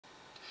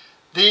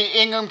The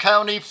Ingham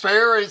County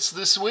Fair is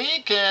this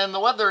week, and the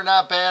weather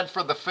not bad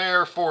for the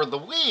fair for the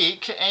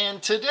week.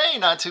 And today,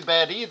 not too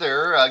bad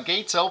either.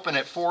 Gates open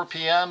at 4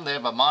 p.m. They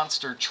have a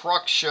monster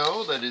truck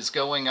show that is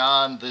going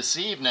on this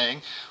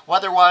evening.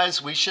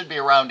 Weather-wise, we should be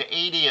around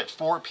 80 at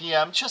 4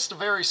 p.m. Just a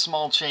very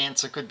small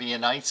chance it could be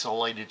an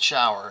isolated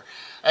shower.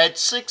 At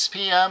 6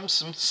 p.m.,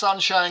 some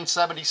sunshine,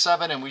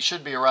 77, and we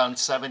should be around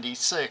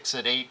 76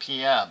 at 8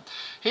 p.m.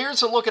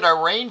 Here's a look at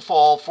our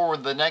rainfall for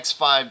the next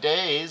 5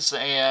 days,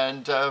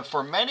 and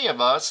for many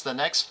of us, the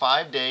next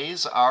 5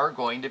 days are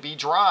going to be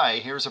dry.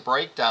 Here's a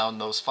breakdown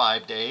those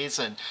 5 days,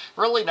 and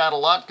really not a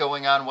lot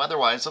going on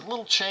weather-wise. A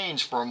little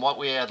change from what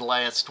we had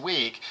last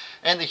week.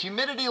 And the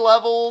humidity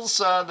levels,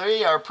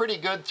 they are pretty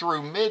good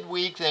through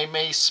midweek. They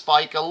may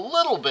spike a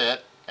little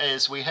bit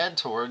as we head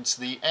towards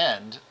the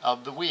end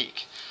of the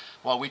week.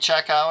 Well, we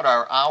check out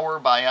our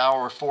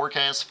hour-by-hour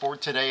forecast for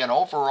today, and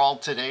overall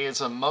today is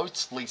a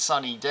mostly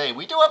sunny day.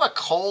 We do have a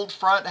cold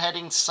front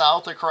heading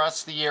south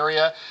across the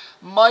area.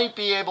 Might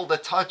be able to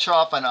touch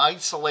off an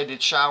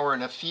isolated shower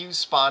in a few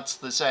spots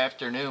this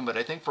afternoon, but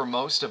I think for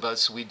most of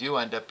us we do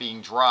end up being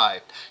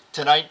dry.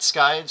 Tonight,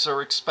 skies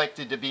are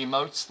expected to be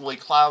mostly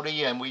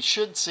cloudy, and we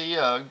should see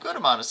a good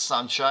amount of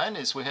sunshine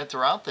as we head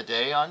throughout the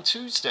day on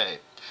Tuesday.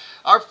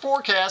 Our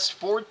forecast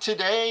for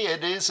today,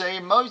 it is a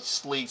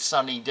mostly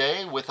sunny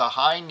day with a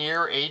high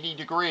near 80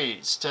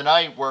 degrees.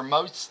 Tonight we're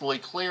mostly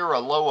clear, a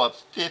low of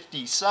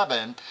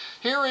 57.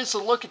 Here is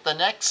a look at the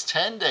next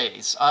 10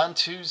 days. On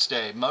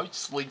Tuesday,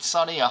 mostly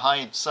sunny, a high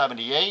of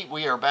 78.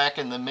 We are back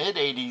in the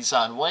mid-80s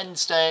on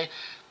Wednesday.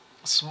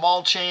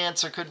 Small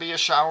chance there could be a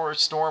shower or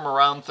storm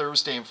around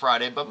Thursday and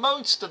Friday, but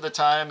most of the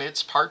time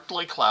it's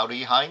partly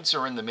cloudy. Highs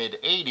are in the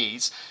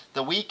mid-80s.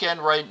 The weekend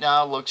right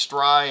now looks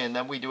dry, and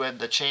then we do have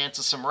the chance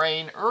of some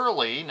rain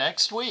early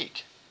next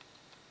week.